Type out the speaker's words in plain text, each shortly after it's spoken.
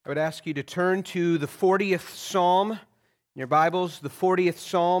I would ask you to turn to the 40th Psalm in your Bibles, the 40th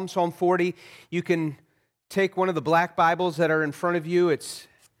Psalm, Psalm 40. You can take one of the black Bibles that are in front of you. I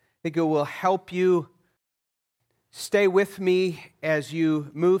think it will help you stay with me as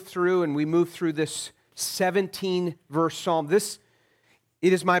you move through, and we move through this 17-verse psalm. It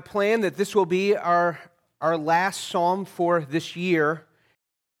is my plan that this will be our last psalm for this year,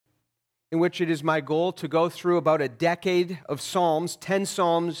 in which it is my goal to go through about a decade of psalms, 10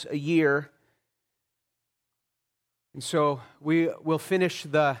 psalms a year. And so we will finish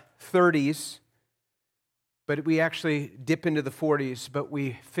the 30s, but we actually dip into the 40s, but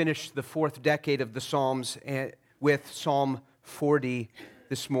we finish the fourth decade of the psalms with Psalm 40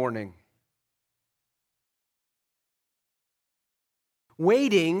 this morning.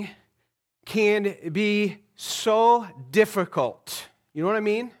 Waiting can be so difficult. You know what I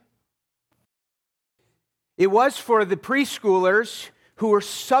mean? It was for the preschoolers who were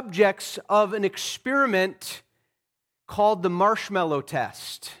subjects of an experiment called the marshmallow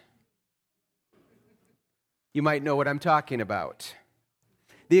test. You might know what I'm talking about.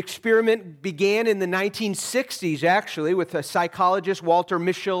 The experiment began in the 1960s, actually, with a psychologist, Walter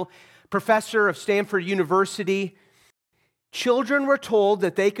Mischel, professor of Stanford University. Children were told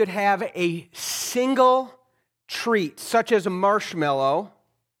that they could have a single treat, such as a marshmallow,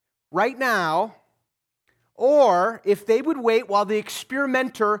 right now, or if they would wait while the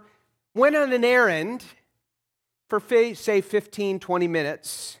experimenter went on an errand for, say, 15, 20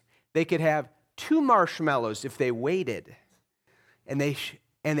 minutes, they could have 2 marshmallows if they waited. And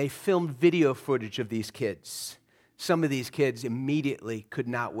they filmed video footage of these kids. Some of these kids immediately could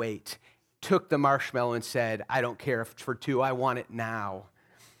not wait, took the marshmallow and said, I don't care if it's for 2, I want it now.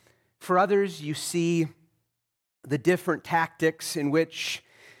 For others, you see the different tactics in which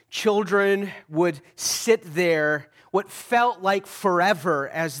children would sit there what felt like forever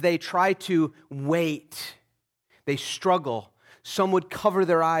as they try to wait. They struggle. Some would cover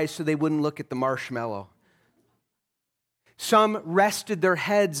their eyes so they wouldn't look at the marshmallow. Some rested their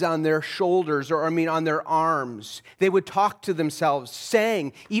heads on their shoulders, on their arms. They would talk to themselves,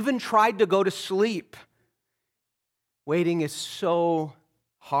 sang, even tried to go to sleep. Waiting is so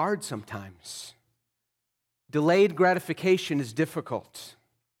hard sometimes. Delayed gratification is difficult.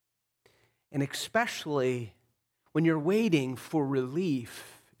 And especially when you're waiting for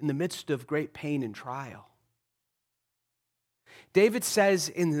relief in the midst of great pain and trial. David says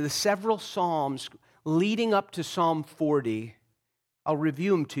in the several psalms leading up to Psalm 40, I'll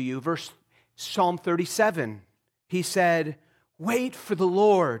review them to you. Psalm 37, he said, wait for the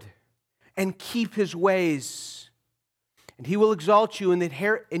Lord and keep his ways, and he will exalt you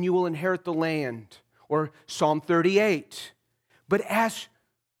and you will inherit the land. Or Psalm 38, but as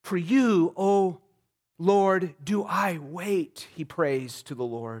for you, O Lord, do I wait, he prays to the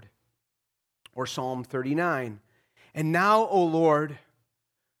Lord. Or Psalm 39, and now, O Lord,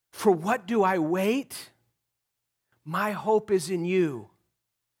 for what do I wait? My hope is in you.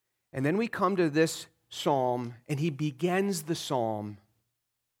 And then we come to this psalm, and he begins the psalm.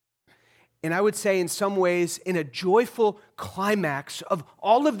 And I would say in some ways in a joyful climax of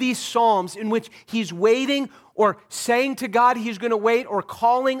all of these psalms in which he's waiting or saying to God he's going to wait or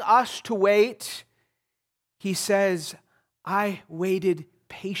calling us to wait. He says, I waited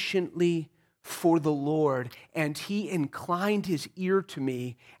patiently for the Lord, and he inclined his ear to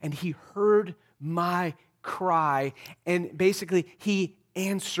me, and he heard my cry, and basically he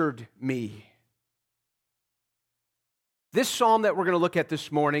answered me. This psalm that we're going to look at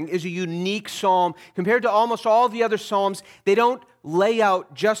this morning is a unique psalm. Compared to almost all the other psalms, they don't lay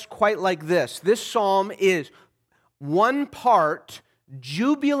out just quite like this. This psalm is one part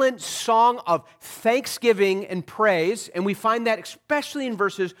jubilant song of thanksgiving and praise, and we find that especially in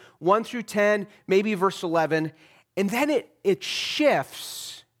verses 1 through 10, maybe verse 11, and then it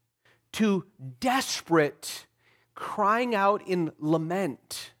shifts to desperate crying out in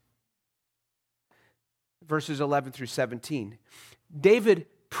lament. Verses 11 through 17. David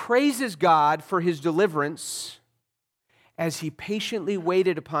praises God for his deliverance as he patiently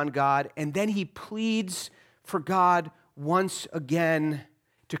waited upon God, and then he pleads for God once again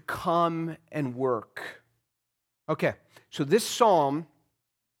to come and work. Okay, so this psalm,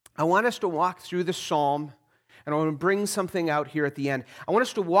 I want us to walk through the psalm, and I want to bring something out here at the end. I want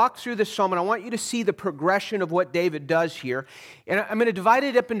us to walk through this psalm, and I want you to see the progression of what David does here. And I'm going to divide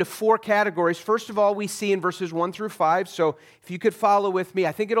it up into 4 categories. First of all, we see in verses 1 through 5. So if you could follow with me,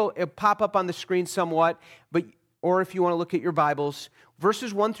 I think it'll pop up on the screen somewhat, or if you want to look at your Bibles.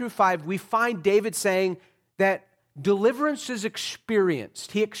 Verses 1 through 5, we find David saying that deliverance is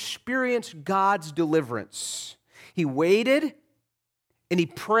experienced. He experienced God's deliverance. He waited, and he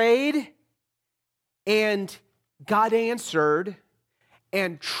prayed, and God answered,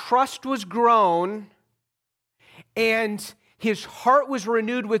 and trust was grown, and his heart was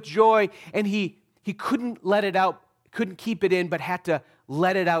renewed with joy, and he couldn't let it out, couldn't keep it in, but had to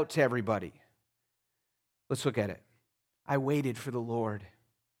let it out to everybody. Let's look at it. I waited for the Lord.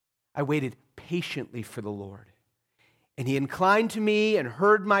 I waited patiently for the Lord. And he inclined to me and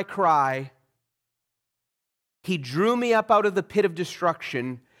heard my cry. He drew me up out of the pit of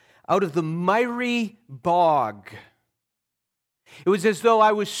destruction, out of the miry bog. It was as though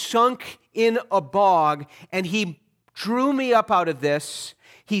I was sunk in a bog, and he drew me up out of this.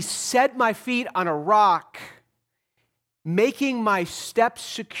 He set my feet on a rock, making my steps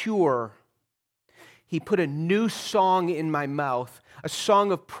secure. He put a new song in my mouth, a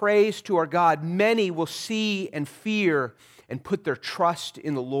song of praise to our God. Many will see and fear and put their trust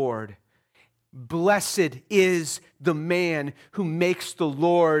in the Lord. Blessed is the man who makes the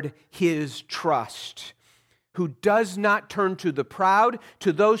Lord his trust, who does not turn to the proud,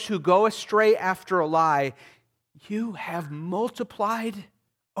 to those who go astray after a lie. You have multiplied,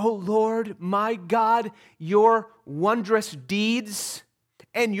 O Lord, my God, your wondrous deeds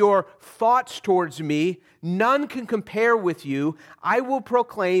and your thoughts towards me. None can compare with you. I will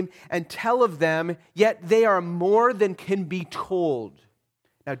proclaim and tell of them, yet they are more than can be told.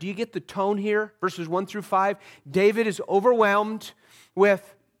 Now, do you get the tone here? Verses 1 through 5. David is overwhelmed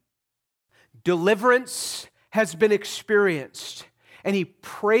with deliverance has been experienced. And he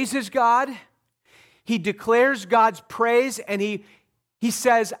praises God. He declares God's praise, and he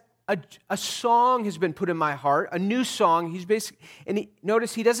says, a song has been put in my heart, a new song. He's basically,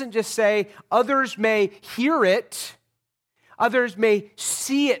 notice he doesn't just say, others may hear it, others may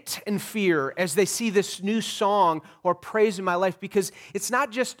see it and fear as they see this new song or praise in my life, because it's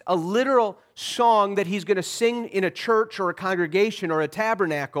not just a literal song that he's going to sing in a church or a congregation or a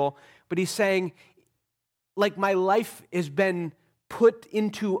tabernacle, but he's saying, like, my life has been put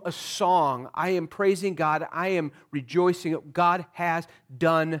into a song. I am praising God. I am rejoicing at what God has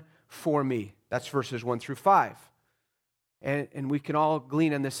done for me. That's verses 1 through 5. And we can all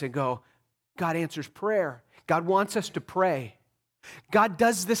glean on this and go, God answers prayer. God wants us to pray. God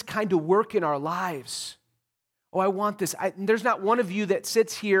does this kind of work in our lives. Oh, I want this. There's not one of you that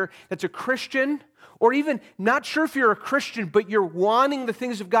sits here that's a Christian, or even not sure if you're a Christian, but you're wanting the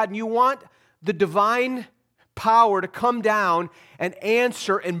things of God, and you want the divine power to come down and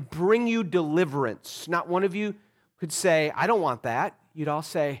answer and bring you deliverance. Not one of you could say, I don't want that. You'd all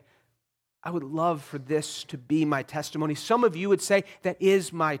say, I would love for this to be my testimony. Some of you would say, that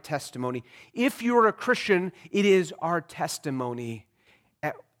is my testimony. If you're a Christian, it is our testimony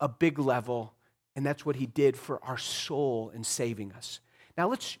at a big level, and that's what he did for our soul in saving us. Now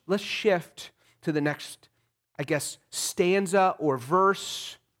let's shift to the next, I guess, stanza or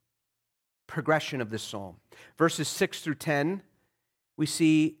verse progression of this psalm. Verses 6 through 10, we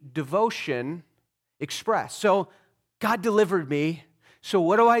see devotion expressed. So God delivered me. So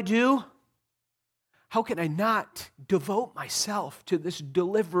what do? How can I not devote myself to this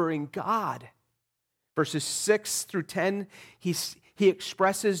delivering God? Verses 6 through 10, he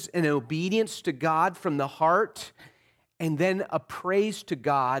expresses an obedience to God from the heart, and then a praise to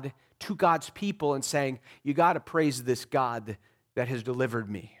God, to God's people, and saying, you got to praise this God that has delivered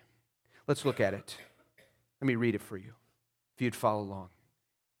me. Let's look at it. Let me read it for you, if you'd follow along.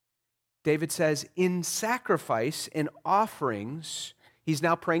 David says, in sacrifice and offerings, he's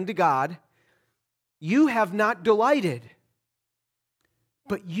now praying to God, you have not delighted,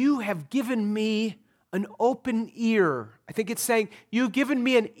 but you have given me an open ear. I think it's saying, you've given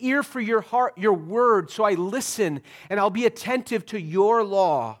me an ear for your heart, your word, so I listen and I'll be attentive to your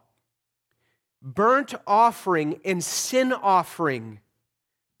law. Burnt offering and sin offering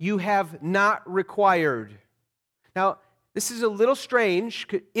you have not required. Now, this is a little strange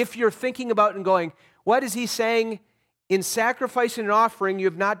if you're thinking about and going, what is he saying? In sacrifice and offering, you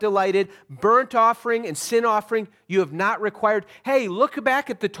have not delighted. Burnt offering and sin offering, you have not required. Hey, look back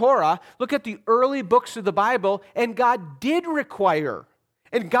at the Torah. Look at the early books of the Bible, and God did require.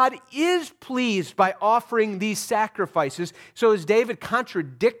 And God is pleased by offering these sacrifices. So is David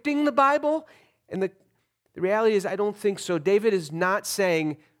contradicting the Bible? And the reality is, I don't think so. David is not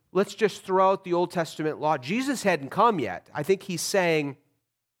saying, let's just throw out the Old Testament law. Jesus hadn't come yet. I think he's saying,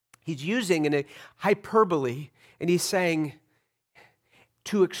 he's using a hyperbole, and he's saying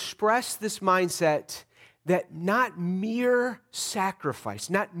to express this mindset that not mere sacrifice,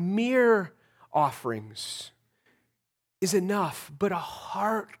 not mere offerings is enough, but a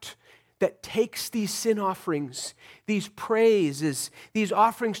heart that takes these sin offerings, these praises, these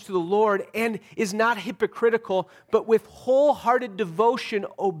offerings to the Lord, and is not hypocritical, but with wholehearted devotion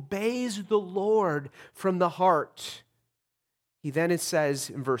obeys the Lord from the heart. Then it says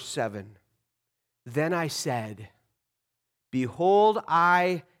in verse 7, "Then I said, Behold,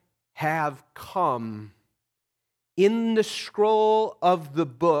 I have come. In the scroll of the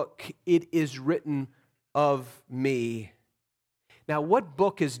book it is written of me." Now, what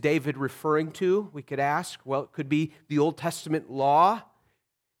book is David referring to? We could ask. Well, it could be the Old Testament law.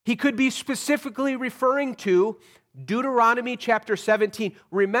 He could be specifically referring to Deuteronomy chapter 17.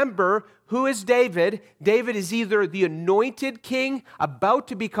 Remember, who is David? David is either the anointed king, about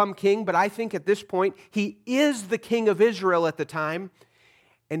to become king, but I think at this point he is the king of Israel at the time.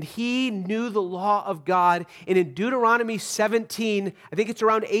 And he knew the law of God. And in Deuteronomy 17, I think it's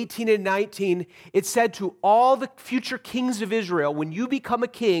around 18 and 19, it said to all the future kings of Israel, when you become a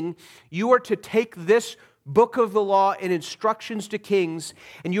king, you are to take this book of the law and instructions to kings,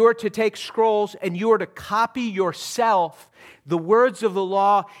 and you are to take scrolls, and you are to copy yourself the words of the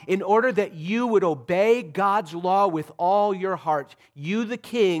law in order that you would obey God's law with all your heart. You, the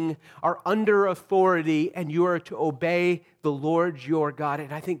king, are under authority, and you are to obey the Lord your God.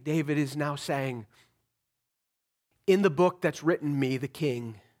 And I think David is now saying, in the book that's written me, the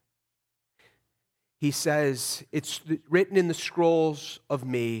king, he says, it's written in the scrolls of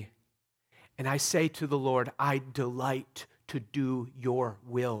me. And I say to the Lord, I delight to do your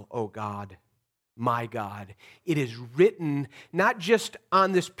will, O God, my God. It is written not just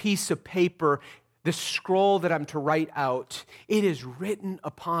on this piece of paper, the scroll that I'm to write out. It is written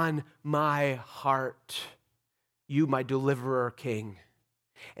upon my heart. You, my deliverer, King.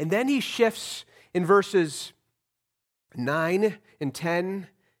 And then he shifts in verses 9 and 10.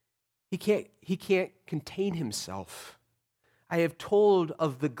 He can't contain himself. I have told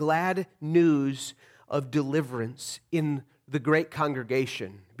of the glad news of deliverance in the great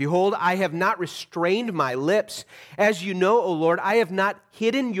congregation. Behold, I have not restrained my lips. As you know, O Lord, I have not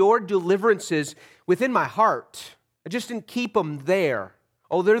hidden your deliverances within my heart. I just didn't keep them there.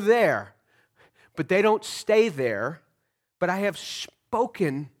 Oh, they're there, but they don't stay there. But I have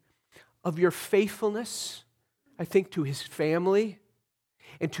spoken of your faithfulness, I think, to his family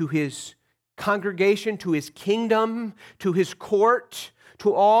and to his congregation, to his kingdom, to his court,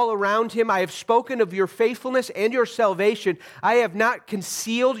 to all around him. I have spoken of your faithfulness and your salvation. I have not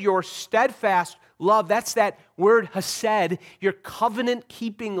concealed your steadfast love. That's that word hesed, your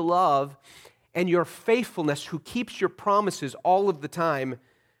covenant-keeping love and your faithfulness, who keeps your promises all of the time.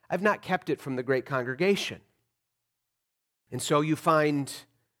 I've not kept it from the great congregation. And so you find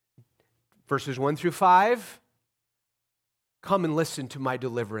verses 1 through 5, come and listen to my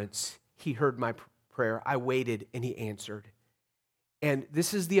deliverance. He heard my prayer. I waited, and he answered. And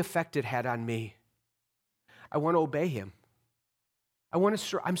this is the effect it had on me. I want to obey him.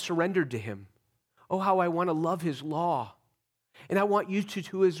 I'm surrendered to him. Oh, how I want to love his law. And I want you to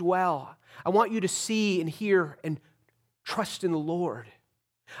too as well. I want you to see and hear and trust in the Lord.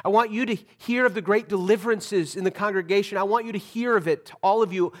 I want you to hear of the great deliverances in the congregation. I want you to hear of it, all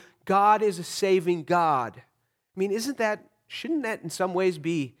of you. God is a saving God. I mean, shouldn't that in some ways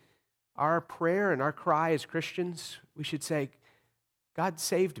be our prayer and our cry as Christians? We should say, God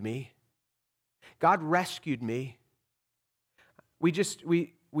saved me. God rescued me.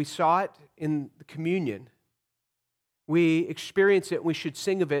 We saw it in the communion. We experience it, and we should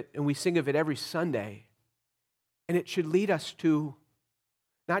sing of it, and we sing of it every Sunday. And it should lead us to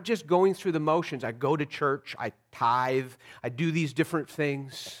not just going through the motions. I go to church, I tithe, I do these different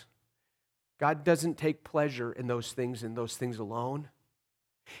things. God doesn't take pleasure in those things and those things alone.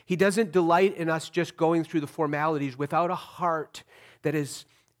 He doesn't delight in us just going through the formalities without a heart that is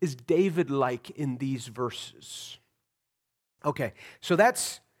David-like in these verses. Okay, so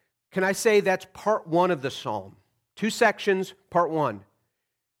can I say that's part one of the psalm? 2 sections, part one.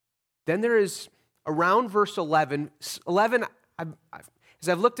 Then there is around verse 11. 11, as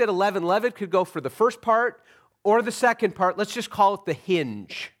I've looked at 11 could go for the first part or the second part. Let's just call it the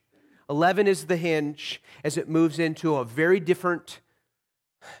hinge. 11 is the hinge as it moves into a different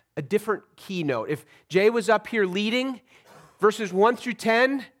keynote. If Jay was up here leading, verses 1 through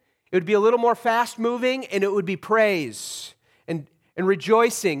 10, it would be a little more fast-moving, and it would be praise and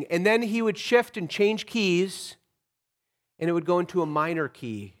rejoicing. And then he would shift and change keys, and it would go into a minor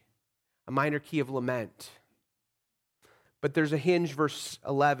key of lament. But there's a hinge, verse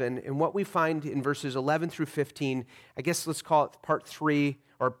 11, and what we find in verses 11 through 15, I guess let's call it part 3,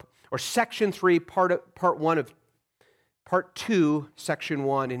 or section 3, part 1 of part 2, section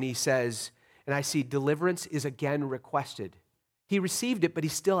 1, and he says, and I see deliverance is again requested. He received it, but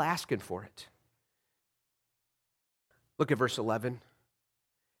he's still asking for it. Look at verse 11.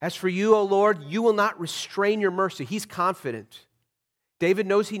 As for you, O Lord, you will not restrain your mercy. He's confident. David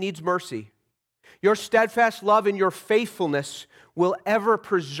knows he needs mercy. Your steadfast love and your faithfulness will ever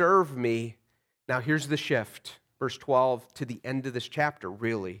preserve me. Now here's the shift. Verse 12 to the end of this chapter,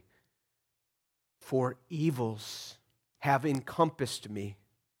 really. For evils have encompassed me,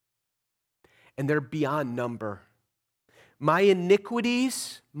 and they're beyond number. My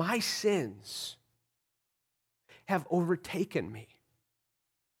iniquities, my sins, have overtaken me,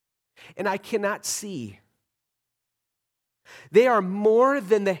 and I cannot see. They are more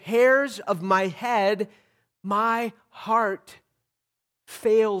than the hairs of my head. My heart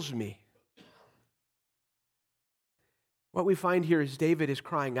fails me. What we find here is David is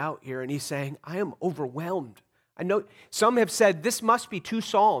crying out here, and he's saying, I am overwhelmed. I know some have said this must be two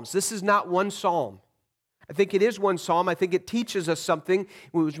psalms. This is not one psalm. I think it is one psalm. I think it teaches us something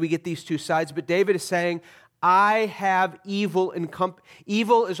as we get these two sides. But David is saying, I have evil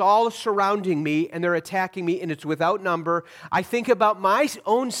evil is all surrounding me, and they're attacking me, and it's without number. I think about my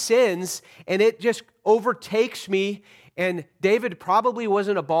own sins, and it just overtakes me. And David probably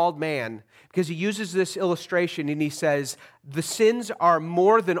wasn't a bald man, because he uses this illustration, and he says, the sins are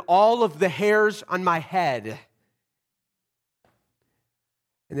more than all of the hairs on my head.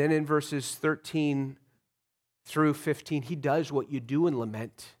 And then in verses 13 through 15, he does what you do in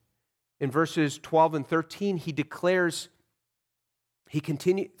lament. In verses 12 and 13, he declares, he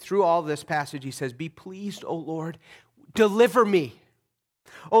continues, through all this passage, he says, be pleased, O Lord, deliver me.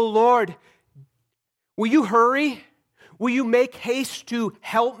 O Lord, will you hurry? Will you make haste to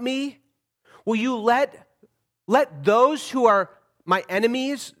help me? Will you let those who are my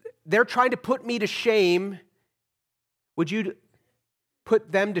enemies, they're trying to put me to shame, would you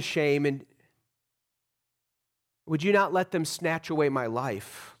put them to shame, and would you not let them snatch away my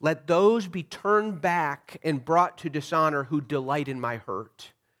life? Let those be turned back and brought to dishonor who delight in my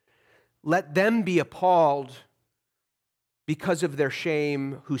hurt. Let them be appalled because of their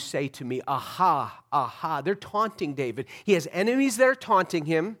shame who say to me, aha, aha. They're taunting David. He has enemies that are taunting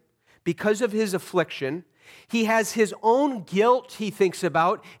him because of his affliction. He has his own guilt he thinks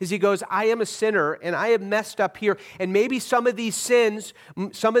about as he goes, I am a sinner and I have messed up here. And maybe some of these sins,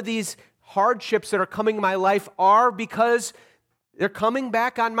 some of these hardships that are coming in my life are because they're coming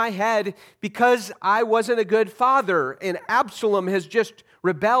back on my head because I wasn't a good father and Absalom has just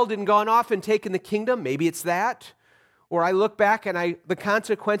rebelled and gone off and taken the kingdom. Maybe it's that. Or I look back and the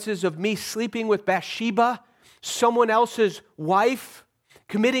consequences of me sleeping with Bathsheba, someone else's wife,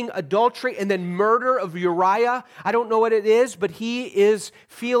 committing adultery, and then murder of Uriah. I don't know what it is, but he is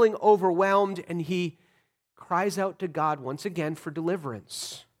feeling overwhelmed and he cries out to God once again for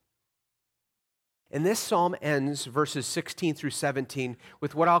deliverance. And this psalm ends, verses 16 through 17,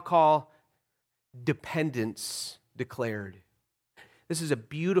 with what I'll call dependence declared. This is a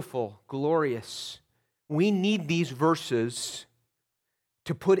beautiful, glorious. We need these verses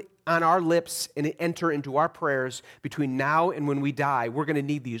to put on our lips and enter into our prayers between now and when we die. We're going to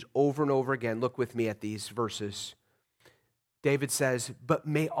need these over and over again. Look with me at these verses. David says, but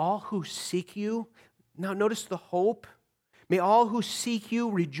may all who seek you, now notice the hope. May all who seek you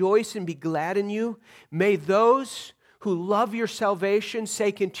rejoice and be glad in you. May those who love your salvation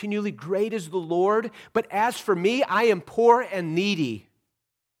say continually, great is the Lord. But as for me, I am poor and needy.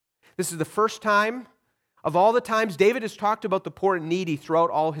 This is the first time of all the times David has talked about the poor and needy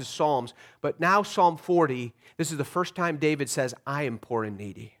throughout all his Psalms. But now Psalm 40, this is the first time David says, I am poor and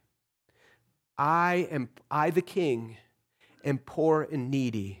needy. I the king, am poor and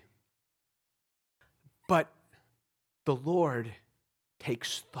needy. But the Lord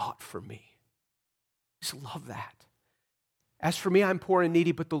takes thought for me. I just love that. As for me, I'm poor and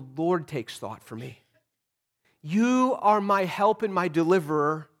needy, but the Lord takes thought for me. You are my help and my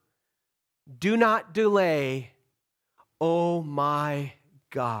deliverer. Do not delay, oh my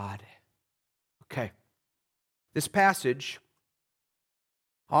God. Okay. This passage,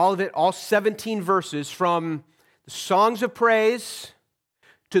 all of it, all 17 verses, from the songs of praise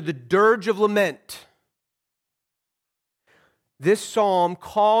to the dirge of lament. This psalm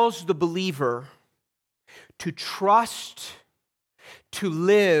calls the believer to trust, to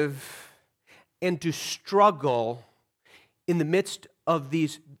live, and to struggle in the midst of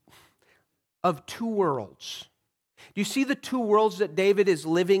two worlds. Do you see the two worlds that David is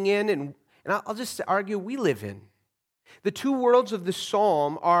living in? And I'll just argue we live in. The two worlds of the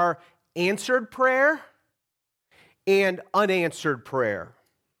psalm are answered prayer and unanswered prayer.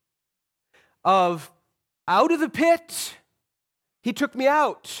 Of out of the pit, he took me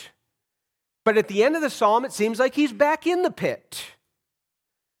out. But at the end of the psalm, it seems like he's back in the pit.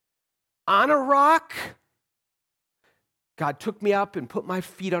 On a rock, God took me up and put my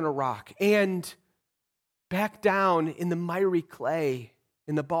feet on a rock, and back down in the miry clay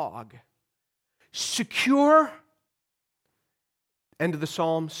in the bog. Secure, end of the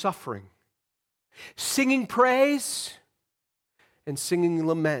psalm, suffering. Singing praise and singing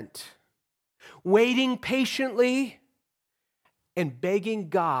lament. Waiting patiently and begging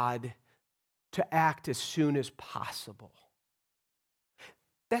God to act as soon as possible.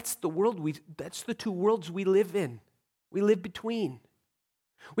 That's the two worlds we live in. We live between.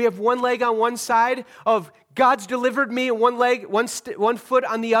 We have one leg on one side of God's delivered me, and one foot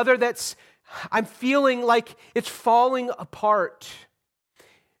on the other I'm feeling like it's falling apart.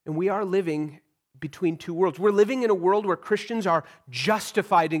 And we are living between two worlds. We're living in a world where Christians are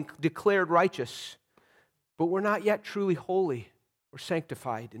justified and declared righteous, but we're not yet truly holy or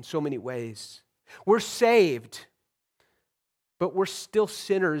sanctified in so many ways. We're saved, but we're still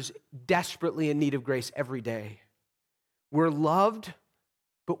sinners desperately in need of grace every day. We're loved,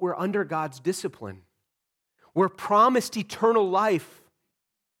 but we're under God's discipline. We're promised eternal life,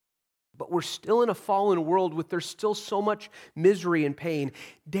 but we're still in a fallen world with there's still so much misery and pain.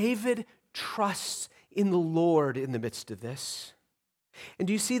 David trusts in the Lord in the midst of this. And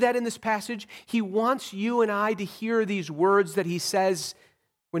do you see that in this passage? He wants you and I to hear these words that he says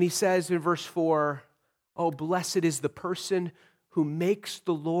when he says in verse 4, "Oh, blessed is the person who makes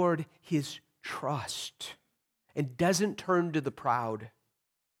the Lord his trust and doesn't turn to the proud."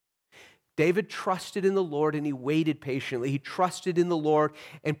 David trusted in the Lord and he waited patiently. He trusted in the Lord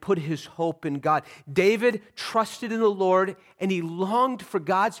and put his hope in God. David trusted in the Lord and he longed for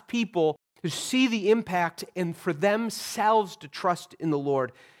God's people to see the impact and for themselves to trust in the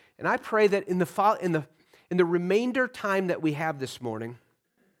Lord. And I pray that in the remainder time that we have this morning,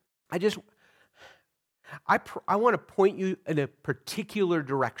 I want to point you in a particular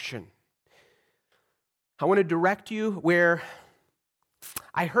direction. I want to direct you where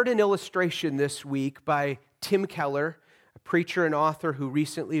I heard an illustration this week by Tim Keller, a preacher and author who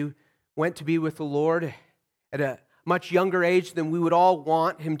recently went to be with the Lord at a much younger age than we would all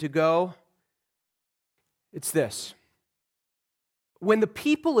want him to go. It's this. When the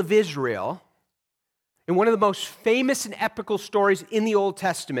people of Israel, in one of the most famous and epical stories in the Old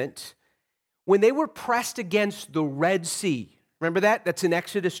Testament, when they were pressed against the Red Sea, remember that? That's in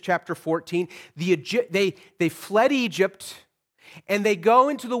Exodus chapter 14. They fled Egypt, and they go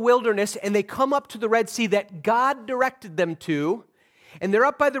into the wilderness, and they come up to the Red Sea that God directed them to, and they're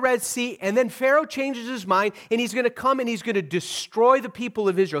up by the Red Sea, and then Pharaoh changes his mind, and he's going to come and he's going to destroy the people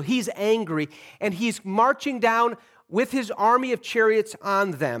of Israel. He's angry, and he's marching down with his army of chariots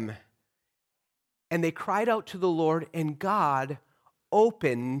on them. And they cried out to the Lord, and God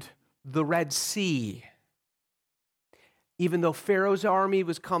opened the Red Sea, even though Pharaoh's army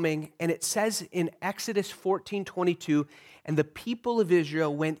was coming. And it says in Exodus 14:22, "And the people of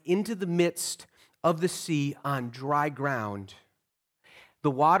Israel went into the midst of the sea on dry ground."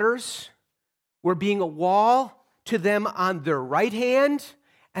 The waters were being a wall to them on their right hand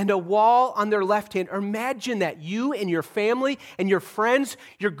and a wall on their left hand. Imagine that you and your family and your friends,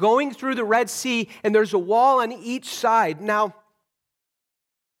 you're going through the Red Sea and there's a wall on each side. Now,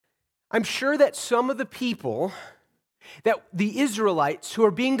 I'm sure that some of the people, that the Israelites who are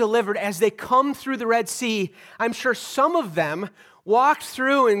being delivered as they come through the Red Sea, I'm sure some of them walked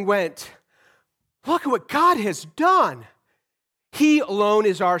through and went, "Look at what God has done. He alone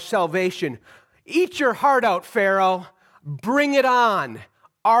is our salvation. Eat your heart out, Pharaoh. Bring it on.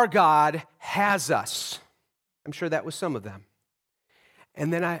 Our God has us." I'm sure that was some of them.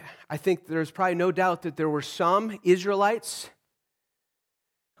 And then I think there's probably no doubt that there were some Israelites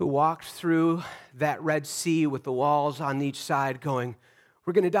who walked through that Red Sea with the walls on each side going,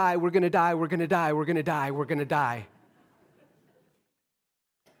 "We're going to die, we're going to die, we're going to die, we're going to die, we're going to die."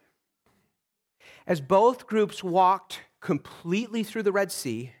 As both groups walked completely through the Red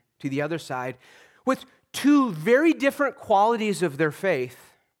Sea to the other side with two very different qualities of their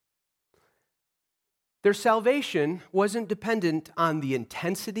faith, their salvation wasn't dependent on the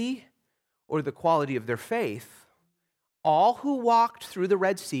intensity or the quality of their faith. All who walked through the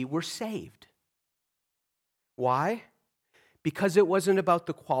Red Sea were saved. Why? Because it wasn't about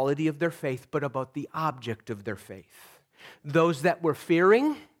the quality of their faith, but about the object of their faith. Those that were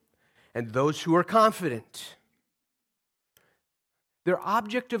fearing and those who were confident. Their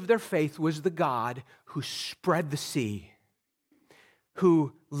object of their faith was the God who spread the sea,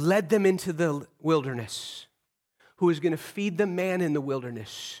 who led them into the wilderness, who was going to feed them manna in the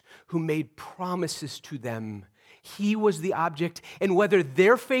wilderness, who made promises to them. He was the object. And whether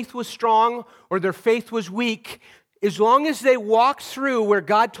their faith was strong or their faith was weak, as long as they walked through where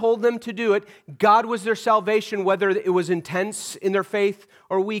God told them to do it, God was their salvation, whether it was intense in their faith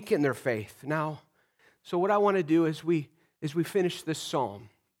or weak in their faith. Now, so what I want to do as we finish this psalm,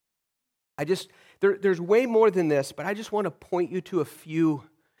 there's way more than this, but I just want to point you to a few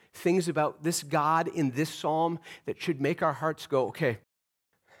things about this God in this psalm that should make our hearts go, okay,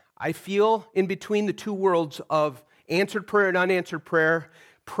 I feel in between the two worlds of answered prayer and unanswered prayer,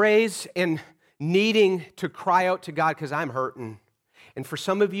 praise and needing to cry out to God because I'm hurting. And for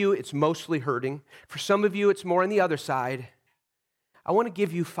some of you, it's mostly hurting. For some of you, it's more on the other side. I want to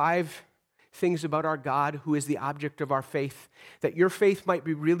give you 5 things about our God who is the object of our faith, that your faith might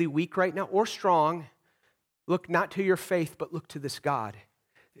be really weak right now or strong. Look not to your faith, but look to this God.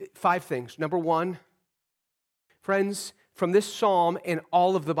 5 things. Number 1, friends, from this psalm and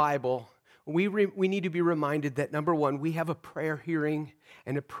all of the Bible, we need to be reminded that, number 1, we have a prayer hearing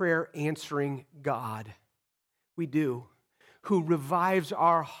and a prayer answering God. We do. Who revives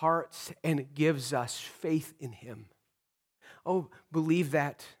our hearts and gives us faith in Him. Oh, believe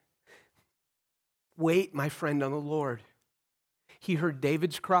that. Wait, my friend, on the Lord. He heard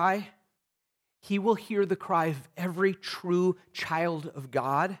David's cry. He will hear the cry of every true child of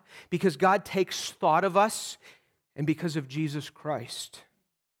God because God takes thought of us and because of Jesus Christ.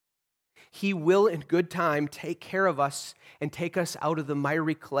 He will in good time take care of us and take us out of the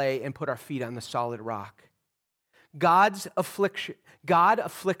miry clay and put our feet on the solid rock. God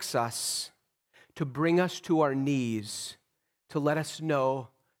afflicts us to bring us to our knees, to let us know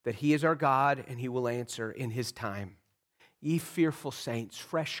that He is our God and He will answer in His time. Ye fearful saints,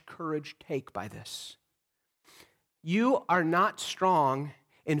 fresh courage take by this. You are not strong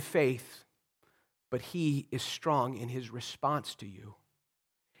in faith, but He is strong in His response to you.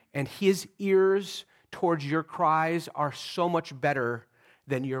 And His ears towards your cries are so much better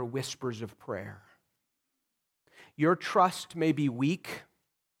than your whispers of prayer. Your trust may be weak,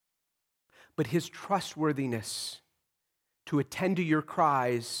 but His trustworthiness to attend to your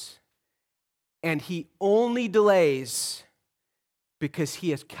cries, and He only delays because He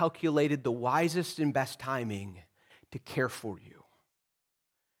has calculated the wisest and best timing to care for you.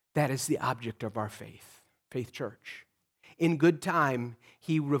 That is the object of our faith, Faith Church. In good time,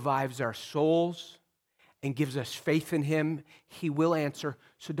 He revives our souls and gives us faith in Him. He will answer,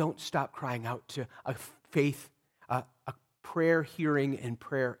 so don't stop crying out to a faith, a prayer hearing and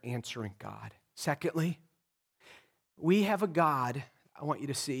prayer answering God. Secondly, we have a God, I want you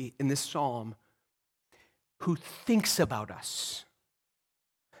to see in this psalm, who thinks about us.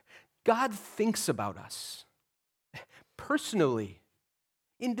 God thinks about us personally,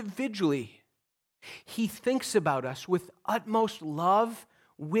 individually. He thinks about us with utmost love,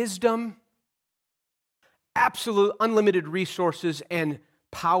 wisdom, absolute unlimited resources, and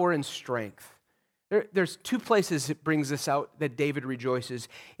power and strength. There's 2 places it brings this out that David rejoices.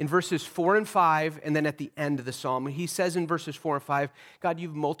 In verses 4 and 5, and then at the end of the psalm. He says in verses 4 and 5, God,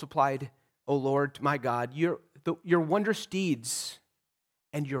 you've multiplied, O Lord, my God, your wondrous deeds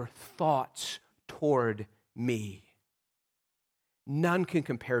and your thoughts toward me. None can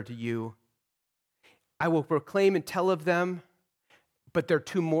compare to you. I will proclaim and tell of them, but they're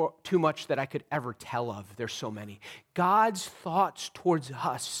too much that I could ever tell of. There's so many. God's thoughts towards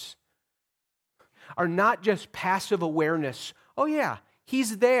us are not just passive awareness. Oh yeah,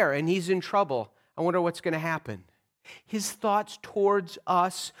 He's there and He's in trouble. I wonder what's going to happen. His thoughts towards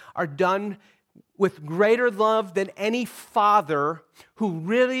us are done with greater love than any father who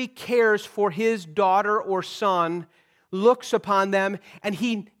really cares for his daughter or son looks upon them,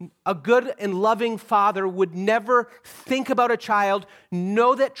 and a good and loving father would never think about a child,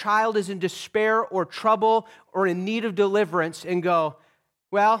 know that child is in despair or trouble or in need of deliverance, and go,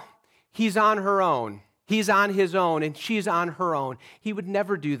 well, he's on her own. He's on his own, and she's on her own. He would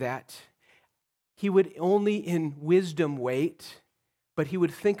never do that. He would only in wisdom wait, but He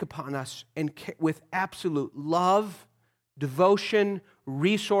would think upon us and with absolute love, devotion,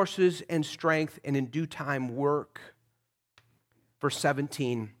 resources, and strength, and in due time work. Verse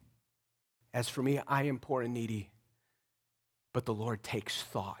 17, as for me, I am poor and needy, but the Lord takes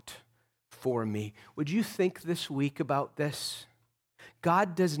thought for me. Would you think this week about this?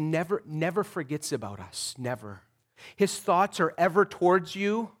 God never forgets about us, never. His thoughts are ever towards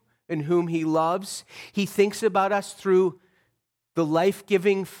you in whom He loves. He thinks about us through the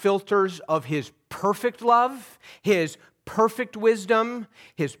life-giving filters of His perfect love, His perfect wisdom,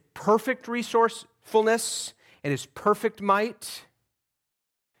 His perfect resourcefulness, and His perfect might.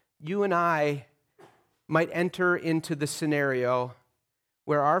 You and I might enter into the scenario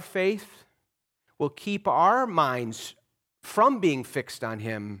where our faith will keep our minds from being fixed on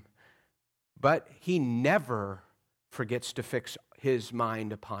him, but he never forgets to fix his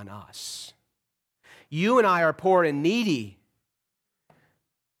mind upon us. You and I are poor and needy.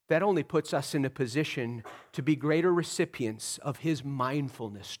 That only puts us in a position to be greater recipients of his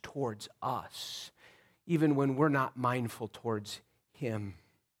mindfulness towards us, even when we're not mindful towards him.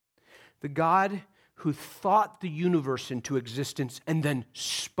 The God who thought the universe into existence and then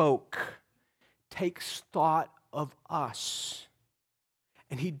spoke takes thought of us.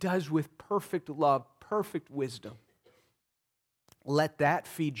 And he does with perfect love, perfect wisdom. Let that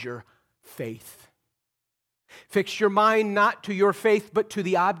feed your faith. Fix your mind not to your faith, but to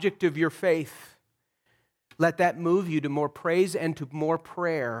the object of your faith. Let that move you to more praise and to more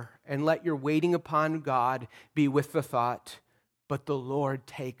prayer, and let your waiting upon God be with the thought, but the Lord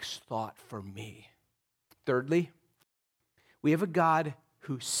takes thought for me. Thirdly, we have a God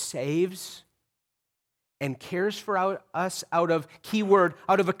who saves and cares for us out of, keyword,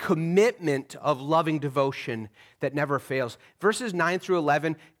 out of a commitment of loving devotion that never fails. Verses 9 through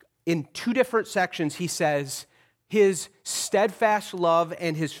 11, in two different sections, he says his steadfast love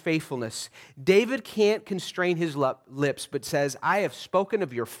and his faithfulness. David can't constrain his lips, but says, I have spoken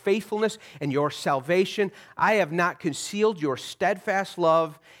of your faithfulness and your salvation. I have not concealed your steadfast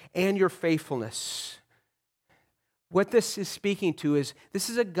love and your faithfulness. What this is speaking to is, this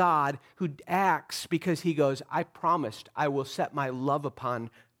is a God who acts because he goes, I promised I will set my love upon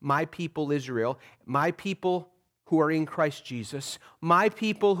my people Israel, my people who are in Christ Jesus, my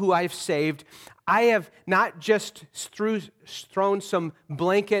people who I've saved. I have not just thrown some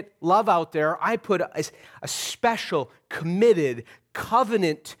blanket love out there. I put a special, committed,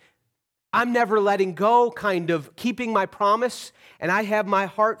 covenant, I'm never letting go, kind of keeping my promise, and I have my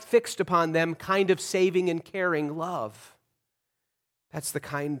heart fixed upon them, kind of saving and caring love. That's the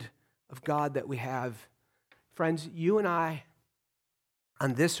kind of God that we have. Friends, you and I,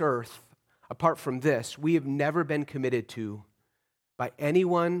 on this earth, apart from this, we have never been committed to by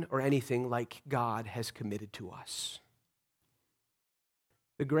anyone or anything like God has committed to us.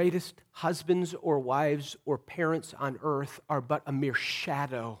 The greatest husbands or wives or parents on earth are but a mere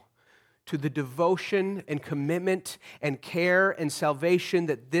shadow to the devotion and commitment and care and salvation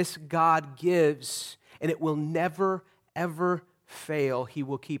that this God gives, and it will never, ever fail. He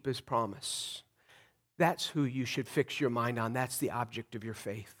will keep his promise. That's who you should fix your mind on. That's the object of your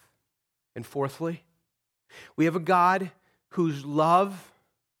faith. And fourthly, we have a God whose love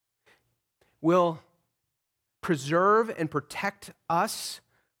will preserve and protect us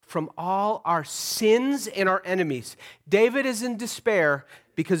from all our sins and our enemies. David is in despair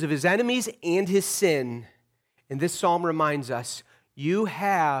because of his enemies and his sin. And this psalm reminds us, you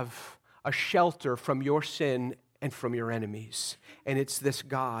have a shelter from your sin and from your enemies. And it's this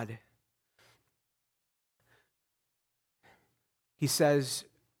God. He says,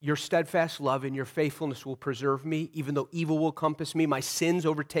 your steadfast love and your faithfulness will preserve me, even though evil will compass me, my sins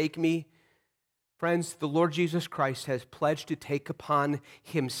overtake me. Friends, the Lord Jesus Christ has pledged to take upon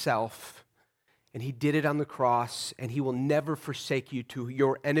himself, and he did it on the cross, and he will never forsake you to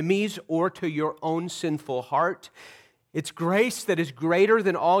your enemies or to your own sinful heart. It's grace that is greater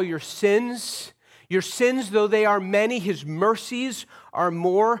than all your sins. Your sins, though they are many, his mercies are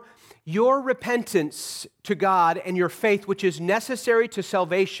more. Your repentance to God and your faith, which is necessary to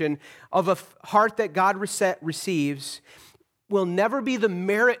salvation of a heart that God receives, will never be the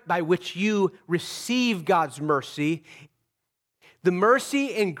merit by which you receive God's mercy. The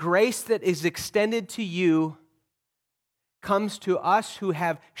mercy and grace that is extended to you comes to us who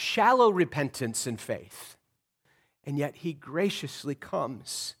have shallow repentance and faith. And yet he graciously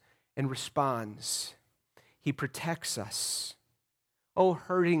comes and responds. He protects us. Oh,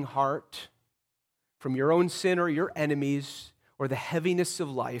 hurting heart, from your own sin or your enemies or the heaviness of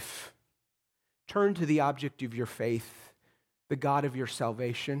life, turn to the object of your faith, the God of your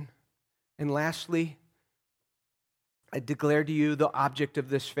salvation. And lastly, I declare to you the object of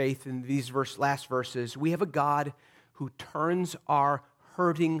this faith in these last verses. We have a God who turns our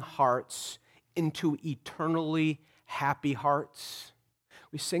hurting hearts into eternally happy hearts.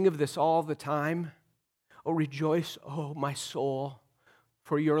 We sing of this all the time. Oh, rejoice, oh, my soul,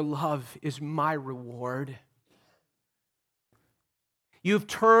 for your love is my reward. You have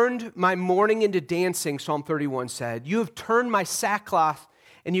turned my mourning into dancing, Psalm 31 said. You have turned my sackcloth,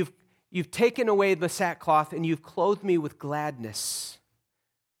 and you've taken away the sackcloth, and you've clothed me with gladness.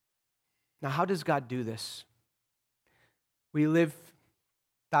 Now, how does God do this? We live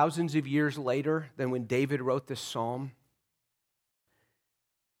thousands of years later than when David wrote this psalm.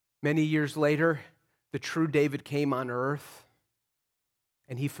 Many years later, the true David came on earth,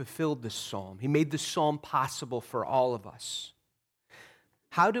 and he fulfilled this psalm. He made this psalm possible for all of us.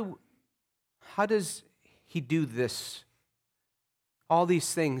 How does he do this? All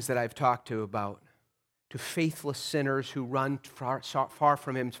these things that I've talked about to faithless sinners who run far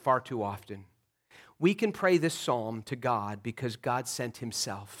from him far too often. We can pray this psalm to God because God sent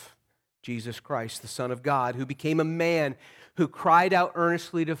himself, Jesus Christ, the Son of God, who became a man, who cried out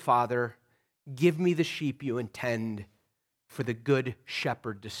earnestly to Father, "Give me the sheep you intend for the good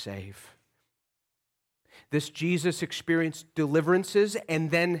shepherd to save." This Jesus experienced deliverances and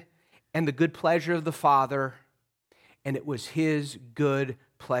the good pleasure of the Father, and it was his good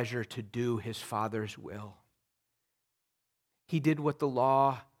pleasure to do his Father's will. He did what the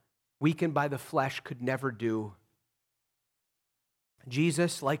law, weakened by the flesh, could never do.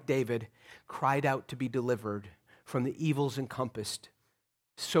 Jesus, like David, cried out to be delivered from the evils encompassed.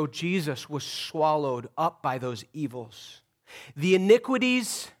 So Jesus was swallowed up by those evils. The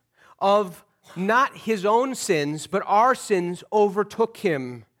iniquities of not his own sins, but our sins overtook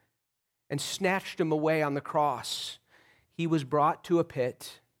him and snatched him away on the cross. He was brought to a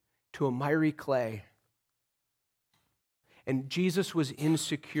pit, to a miry clay. And Jesus was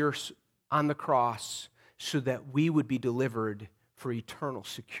insecure on the cross so that we would be delivered for eternal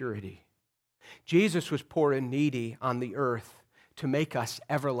security. Jesus was poor and needy on the earth to make us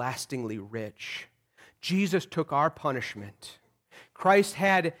everlastingly rich. Jesus took our punishment. Christ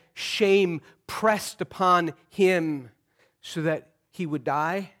had shame pressed upon him so that he would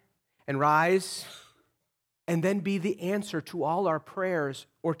die and rise and then be the answer to all our prayers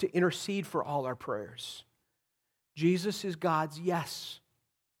or to intercede for all our prayers. Jesus is God's yes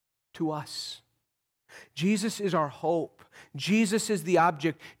to us. Jesus is our hope. Jesus is the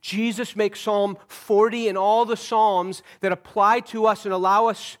object. Jesus makes Psalm 40 and all the Psalms that apply to us and allow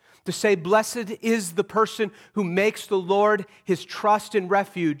us to say, "Blessed is the person who makes the Lord his trust and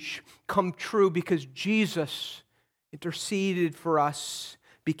refuge," come true because Jesus interceded for us,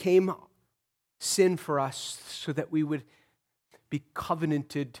 became sin for us so that we would be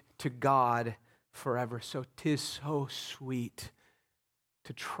covenanted to God forever. So 'tis so sweet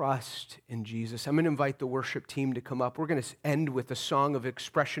to trust in Jesus. I'm going to invite the worship team to come up. We're going to end with a song of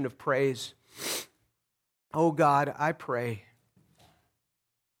expression of praise. Oh God, I pray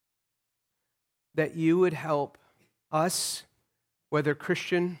that you would help us, whether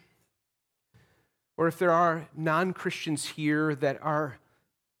Christian or if there are non-Christians here that are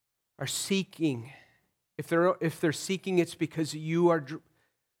seeking. If they're seeking, it's because you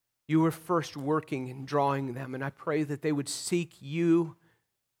were first working and drawing them. And I pray that they would seek you.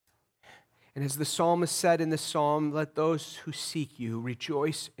 And as the psalmist said in this psalm, let those who seek you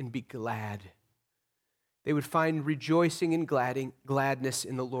rejoice and be glad. They would find rejoicing and gladness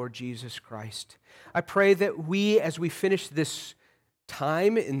in the Lord Jesus Christ. I pray that we, as we finish this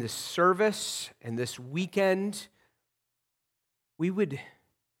time in this service and this weekend, we would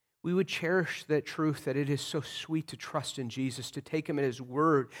cherish that truth that it is so sweet to trust in Jesus, to take him at his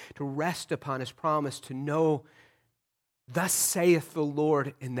word, to rest upon his promise, to know, thus saith the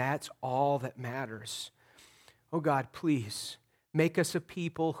Lord, and that's all that matters. Oh God, please make us a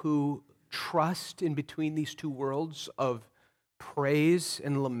people who trust in between these two worlds of praise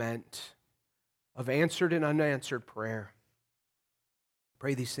and lament, of answered and unanswered prayer.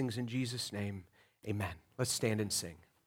 Pray these things in Jesus' name. Amen. Let's stand and sing.